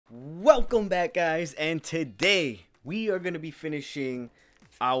Welcome back, guys, and today we are going to be finishing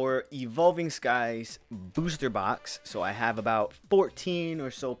our Evolving Skies booster box. So I have about 14 or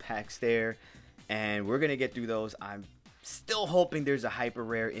so packs there, and we're going to get through those. I'm still hoping there's a hyper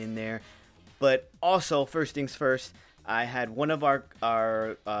rare in there, but also, first things first, I had one of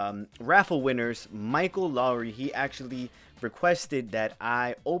our raffle winners, Michael Lowry. He actually requested that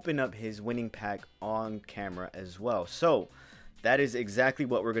I open up his winning pack on camera as well. So that is exactly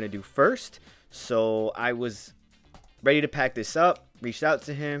what we're going to do first. So I was ready to pack this up, reached out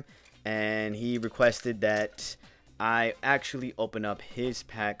to him, and he requested that I actually open up his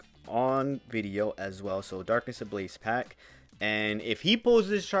pack on video as well. So Darkness Ablaze pack. And if he pulls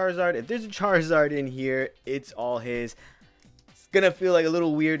this Charizard, if there's a Charizard in here, it's all his. It's going to feel like a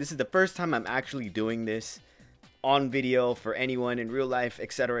little weird. This is the first time I'm actually doing this on video for anyone in real life,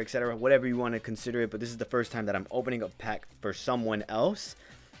 etc., etc., whatever you want to consider it. But this is the first time that I'm opening a pack for someone else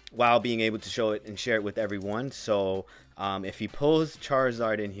while being able to show it and share it with everyone. So if he pulls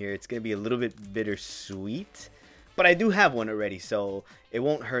Charizard in here, it's going to be a little bit bittersweet. But I do have one already, so it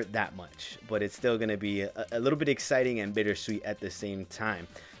won't hurt that much. But it's still going to be a little bit exciting and bittersweet at the same time.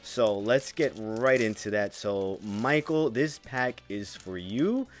 So let's get right into that. So Michael, this pack is for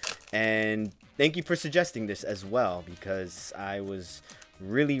you. And thank you for suggesting this as well, because I was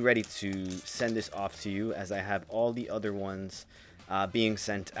really ready to send this off to you, as I have all the other ones being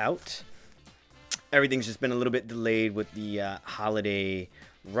sent out. Everything's just been a little bit delayed with the holiday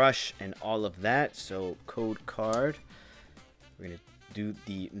rush and all of that. So code card, we're gonna do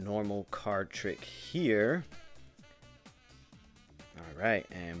the normal card trick here. All right,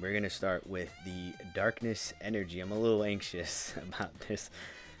 and we're gonna start with the Darkness Energy. I'm a little anxious about this.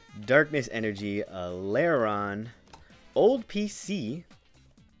 Darkness Energy, Laron, Old PC,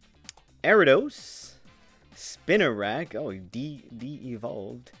 Gyarados, Spinarak, oh,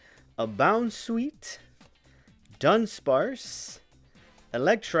 de-evolved, Abound Sweet, Dunsparce,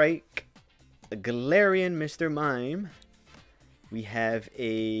 Electrike, Galarian Mr. Mime. We have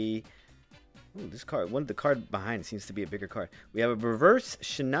a... Ooh, this card, one of the card behind it seems to be a bigger card. We have a Reverse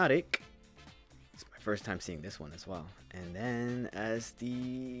Shiinotic. It's my first time seeing this one as well. And then as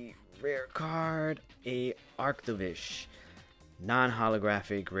the rare card, a Arctovish,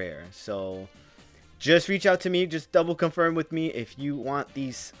 non-holographic rare. So just reach out to me, just double confirm with me if you want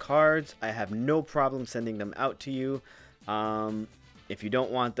these cards. I have no problem sending them out to you. If you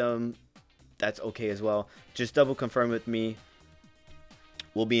don't want them, that's okay as well. Just double confirm with me.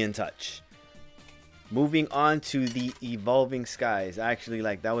 We'll be in touch. Moving on to the Evolving Skies.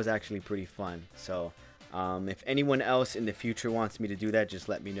 That was actually pretty fun. So if anyone else in the future wants me to do that, just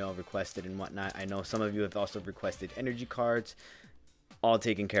let me know, request it and whatnot. I know some of you have also requested energy cards. All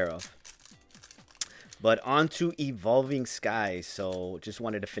taken care of. But on to Evolving Skies. So just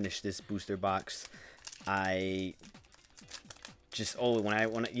wanted to finish this booster box. I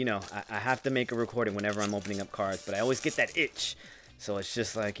have to make a recording whenever I'm opening up cards, but I always get that itch. So it's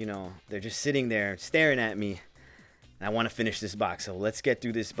just like, they're just sitting there staring at me. And I want to finish this box. So let's get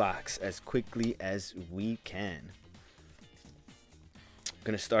through this box as quickly as we can. I'm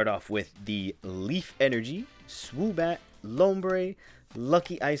going to start off with the Leaf Energy, Swoobat, Lombre,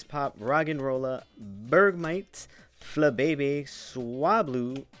 Lucky Ice Pop, Roggenrola, Bergmite, Flabebe,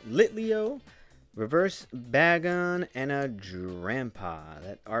 Swablu, Litleo, Reverse Bagon, and a Drampa.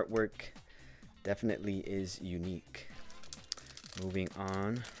 That artwork definitely is unique. Moving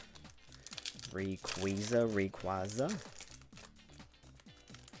on, Rayquaza.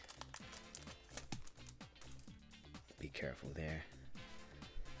 Be careful there.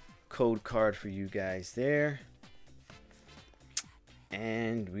 Code card for you guys there.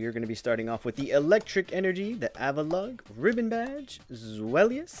 And we are going to be starting off with the Electric Energy, the Avalugg, Ribbon Badge,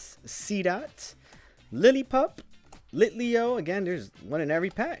 Zweilous, Seedot, Lillipup, Litleo. Again, there's one in every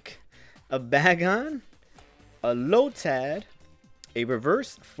pack. A Bagon, a Lotad, a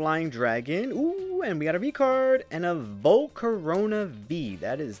Reverse Flying Dragon. Ooh, and we got a V-card and a Volcarona V.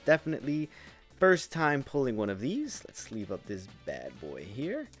 That is definitely first time pulling one of these. Let's sleeve up this bad boy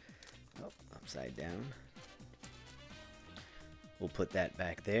here. Oh, upside down. We'll put that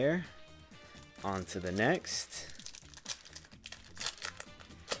back there. On to the next.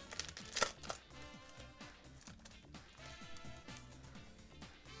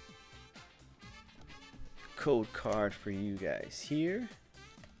 Code card for you guys here.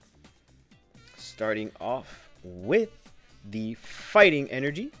 Starting off with the Fighting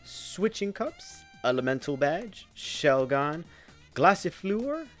Energy, Switching Cups, Elemental Badge, Shelgon,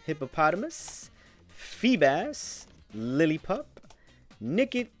 Glassifleur, Hippopotamus, Feebas, Lillipup,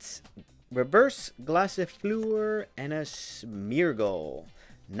 Nickit, Reverse Glassifleur, and a Smeargle.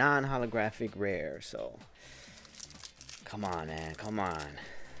 non-holographic rare. So come on, man, come on.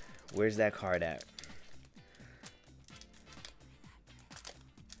 Where's that card at?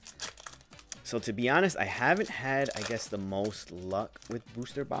 So to be honest, I haven't had, I guess, the most luck with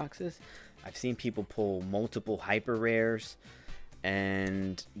booster boxes. I've seen people pull multiple hyper rares,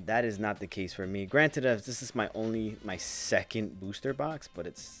 and that is not the case for me. Granted, this is my second booster box, but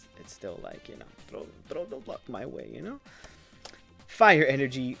it's still like, you know, throw the luck my way, you know. Fire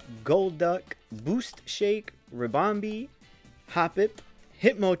Energy, Golduck, Boost Shake, Ribombee, Hoppip,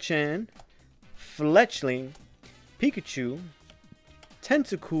 Hitmonchan, Fletchling, Pikachu,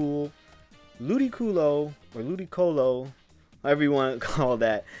 Tentacool, Ludicolo, or Ludicolo, however you want to call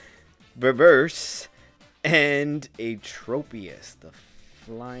that, Reverse, and a Tropius, the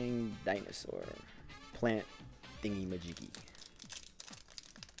flying dinosaur plant thingy majiggy.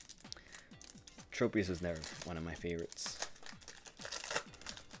 Tropius was never one of my favorites.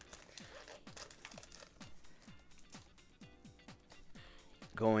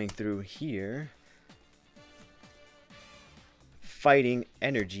 Going through here, Fighting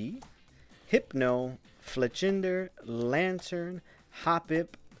Energy, Hypno, Fletchinder, Lantern, Hoppip,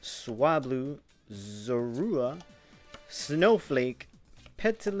 Swablu, Zorua, Snowflake,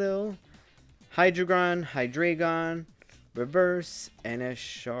 Petilil, Hydreigon, Reverse, and a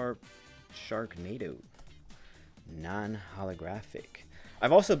Sharknado. Non-holographic.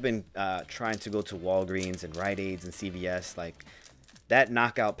 I've also been trying to go to Walgreens and Rite Aids and CVS. Like, that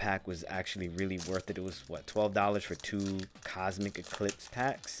knockout pack was actually really worth it. It was, what, $12 for 2 Cosmic Eclipse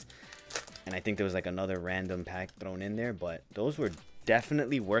packs. And I think there was like another random pack thrown in there. But those were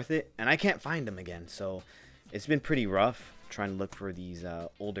definitely worth it. And I can't find them again. So it's been pretty rough trying to look for these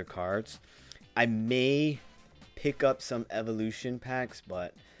older cards. I may pick up some Evolution packs,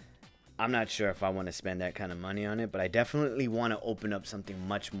 but I'm not sure if I want to spend that kind of money on it. But I definitely want to open up something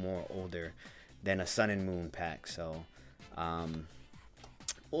much more older than a Sun and Moon pack. So,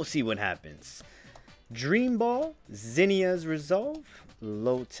 we'll see what happens. Dream Ball, Zinnia's Resolve,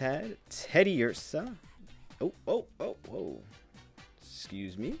 Lotad, Teddiursa. Oh.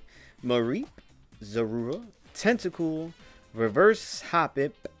 Excuse me. Mareep, Zorua, Tentacool, Reverse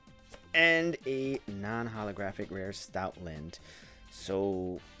Hoppip, and a non-holographic rare Stoutland.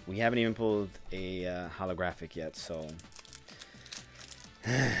 So we haven't even pulled a holographic yet. So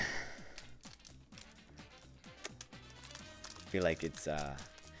I feel like it's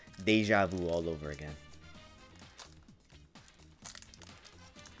deja vu all over again.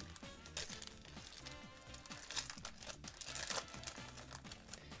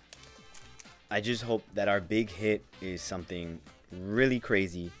 I just hope that our big hit is something really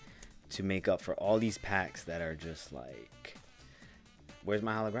crazy to make up for all these packs that are just like, where's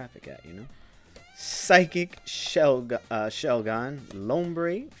my holographic at, you know? Psychic, Shelgon,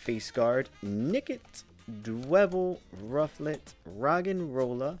 Lombre, Face Guard, Nickit, Dwevel, Rufflet,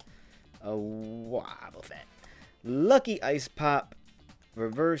 Roggenrola, a Wobbuffet, Lucky Ice Pop,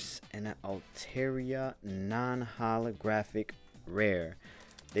 Reverse, and an Altaria non-holographic rare.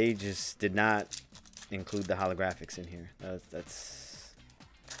 They just did not include the holographics in here. That's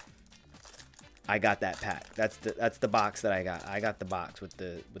I got that pack. That's the box that I got. I got the box with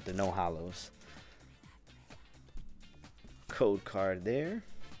the no holos. Code card there.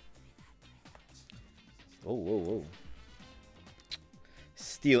 Whoa.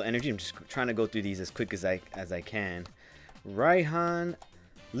 Steel Energy. I'm just trying to go through these as quick as I can. Raihan,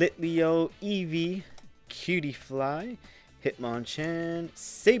 Litleo, Eevee, Cutiefly, Hitmonchan,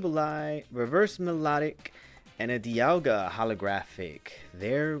 Sableye, Reverse Melodic, and a Dialga holographic.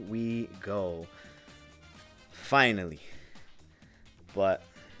 There we go. Finally. But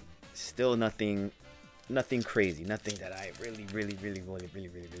still nothing crazy. Nothing that I really want.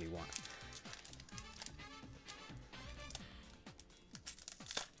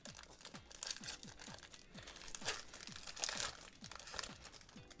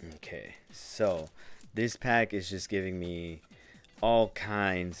 Okay, so this pack is just giving me all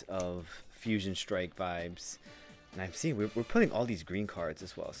kinds of Fusion Strike vibes. And I'm seeing we're putting all these green cards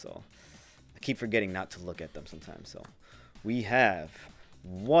as well, so I keep forgetting not to look at them sometimes. So we have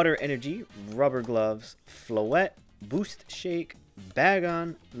Water Energy, Rubber Gloves, Floette, Boost Shake,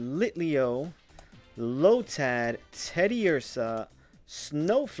 Bagon, Litleo, Lotad, Teddiursa,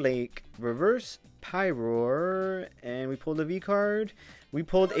 Snowflake, Reverse Pyroar, and we pulled a V card. We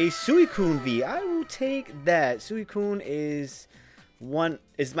pulled a Suicune V. I will take that. Suicune is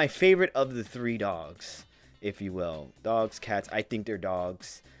my favorite of the 3 dogs, if you will. Dogs, cats, I think they're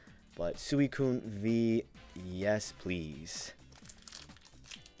dogs. But Suicune V, yes please.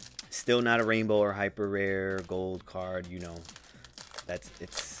 Still not a rainbow or hyper rare gold card, you know.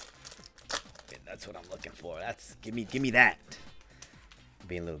 That's what I'm looking for. Give me that. I'm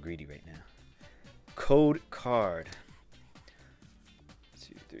being a little greedy right now. Code card.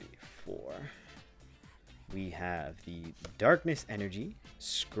 2, 3, 4. We have the Darkness Energy,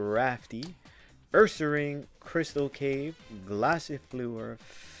 Scrafty, Ursaring, Crystal Cave, Glossifleur,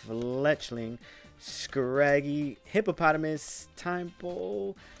 Fletchling, Scraggy, Hippopotamus, Time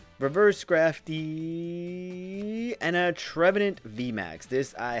Bowl, Reverse Scrafty, and a Trevenant VMAX.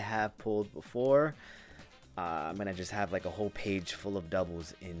 This I have pulled before. I'm going to just have like a whole page full of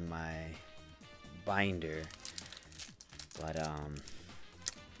doubles in my binder. But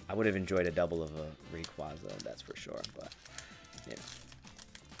I would have enjoyed a double of a Rayquaza, that's for sure. But, you know,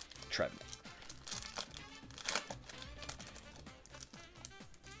 Trevenant.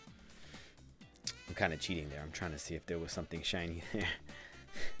 I'm kind of cheating there. I'm trying to see if there was something shiny there.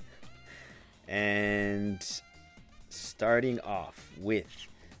 And starting off with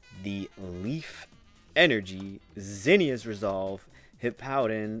the Leaf Energy, Zinnia's Resolve,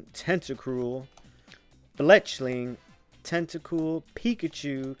 Hippowdon, Tentacruel, Fletchling, Tentacool,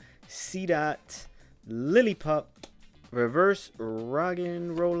 Pikachu, Seedot, Lillipup, Reverse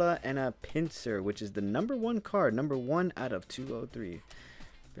Roggenrola, and a Pinsir, which is the #1 card, #1 out of 203.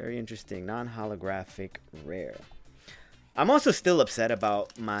 Very interesting, non-holographic rare. I'm also still upset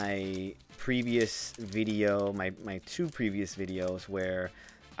about my previous video, my 2 previous videos where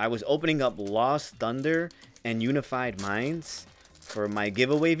I was opening up Lost Thunder and Unified Minds for my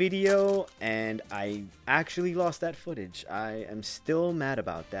giveaway video, and I actually lost that footage. I am still mad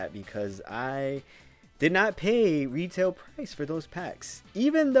about that because I did not pay retail price for those packs.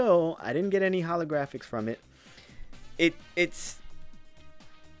 Even though I didn't get any holographics from it,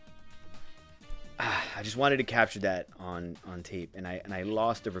 I just wanted to capture that on tape, and I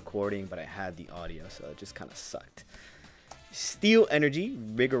lost the recording, but I had the audio, so it just kind of sucked. Steel Energy,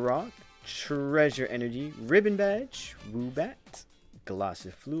 Rigorock, Treasure Energy, Ribbon Badge, Woobat,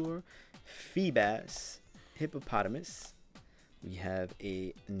 Glossifleur, Feebas, Hippopotamus. We have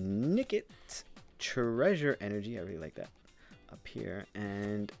a Nickit, Treasure Energy, I really like that, up here,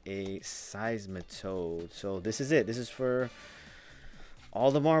 and a Seismitoad. So this is it. This is for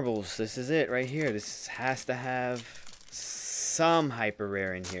all the marbles. This is it right here. This has to have some hyper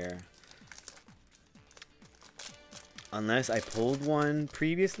rare in here. Unless I pulled one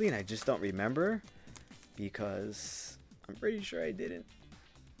previously and I just don't remember, because I'm pretty sure I didn't.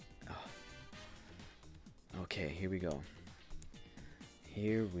 Oh. Okay, here we go.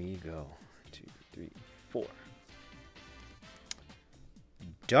 Here we go. 2, 3, 4.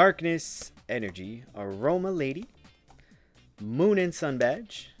 Darkness Energy, Aroma Lady, Moon and Sun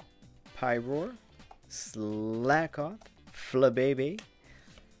Badge, Pyroar, Slackoth, Flabebe,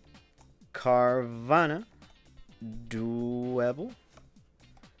 Carvana, Duebel,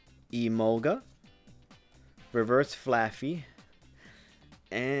 Emolga, Reverse Flaffy,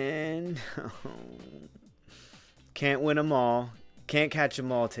 and can't win them all. Can't catch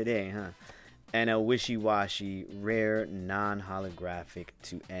them all today, huh? And a wishy-washy rare non-holographic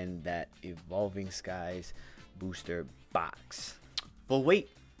to end that Evolving Skies booster box. But wait,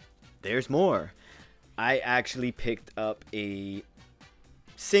 there's more. I actually picked up a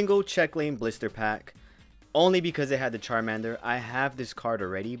single check lane blister pack only because it had the Charmander. I have this card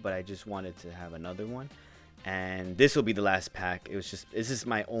already, but I just wanted to have another one, and this will be the last pack. This is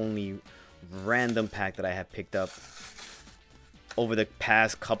my only random pack that I have picked up over the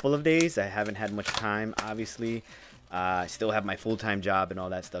past couple of days. I haven't had much time, obviously. I still have my full-time job and all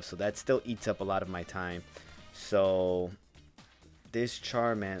that stuff, so that still eats up a lot of my time. So this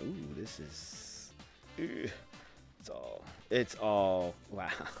Charmander, ooh, this is, it's all wow.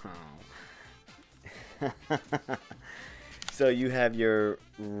 So you have your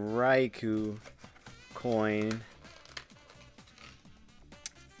Raikou coin,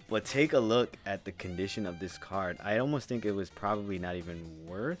 but take a look at the condition of this card. I almost think it was probably not even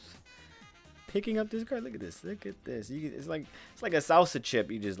worth picking up this card. Look at this. Look at this. It's like a salsa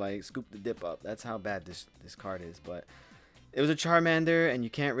chip. You just like scoop the dip up. That's how bad this card is. But it was a Charmander, and you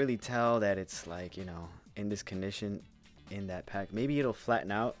can't really tell that it's like, you know, in this condition in that pack. Maybe it'll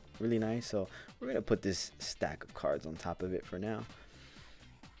flatten out really nice. So we're gonna put this stack of cards on top of it for now.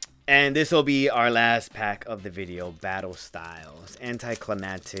 And this will be our last pack of the video. Battle Styles,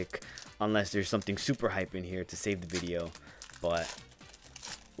 anticlimactic, unless there's something super hype in here to save the video, but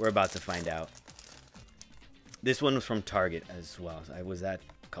we're about to find out. This one was from Target as well. I was at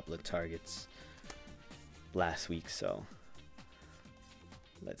a couple of Targets last week, so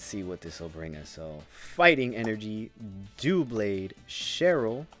let's see what this will bring us. So Fighting Energy, Doublade,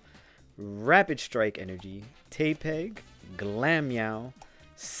 Cheryl, Rapid Strike Energy, Tapeg, Glammeow,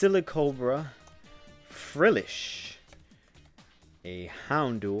 Silicobra, Frillish, a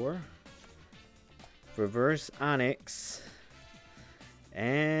Houndour, Reverse Onyx,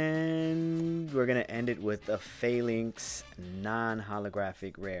 and we're going to end it with a Phalanx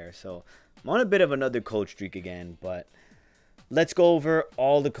non-holographic rare. So I'm on a bit of another cold streak again, but let's go over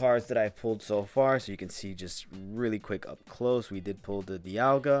all the cards that I've pulled so far so you can see just really quick up close. We did pull the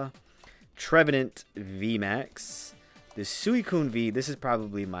Dialga, Trevenant VMAX, the Suicune V. This is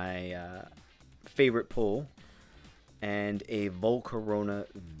probably my favorite pull. And a Volcarona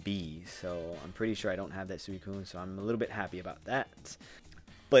V. So I'm pretty sure I don't have that Suicune, so I'm a little bit happy about that.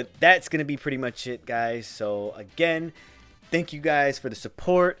 But that's going to be pretty much it, guys. So again, thank you guys for the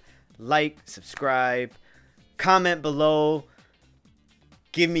support. Like, subscribe, comment below.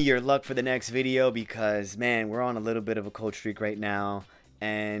 Give me your luck for the next video because, man, we're on a little bit of a cold streak right now.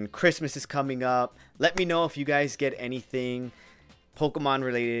 And Christmas is coming up. Let me know if you guys get anything Pokemon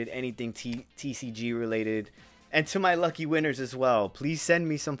related, anything TCG related. And to my lucky winners as well, please send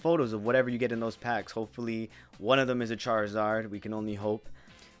me some photos of whatever you get in those packs. Hopefully one of them is a Charizard. We can only hope.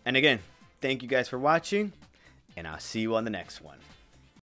 And again, thank you guys for watching, and I'll see you on the next one.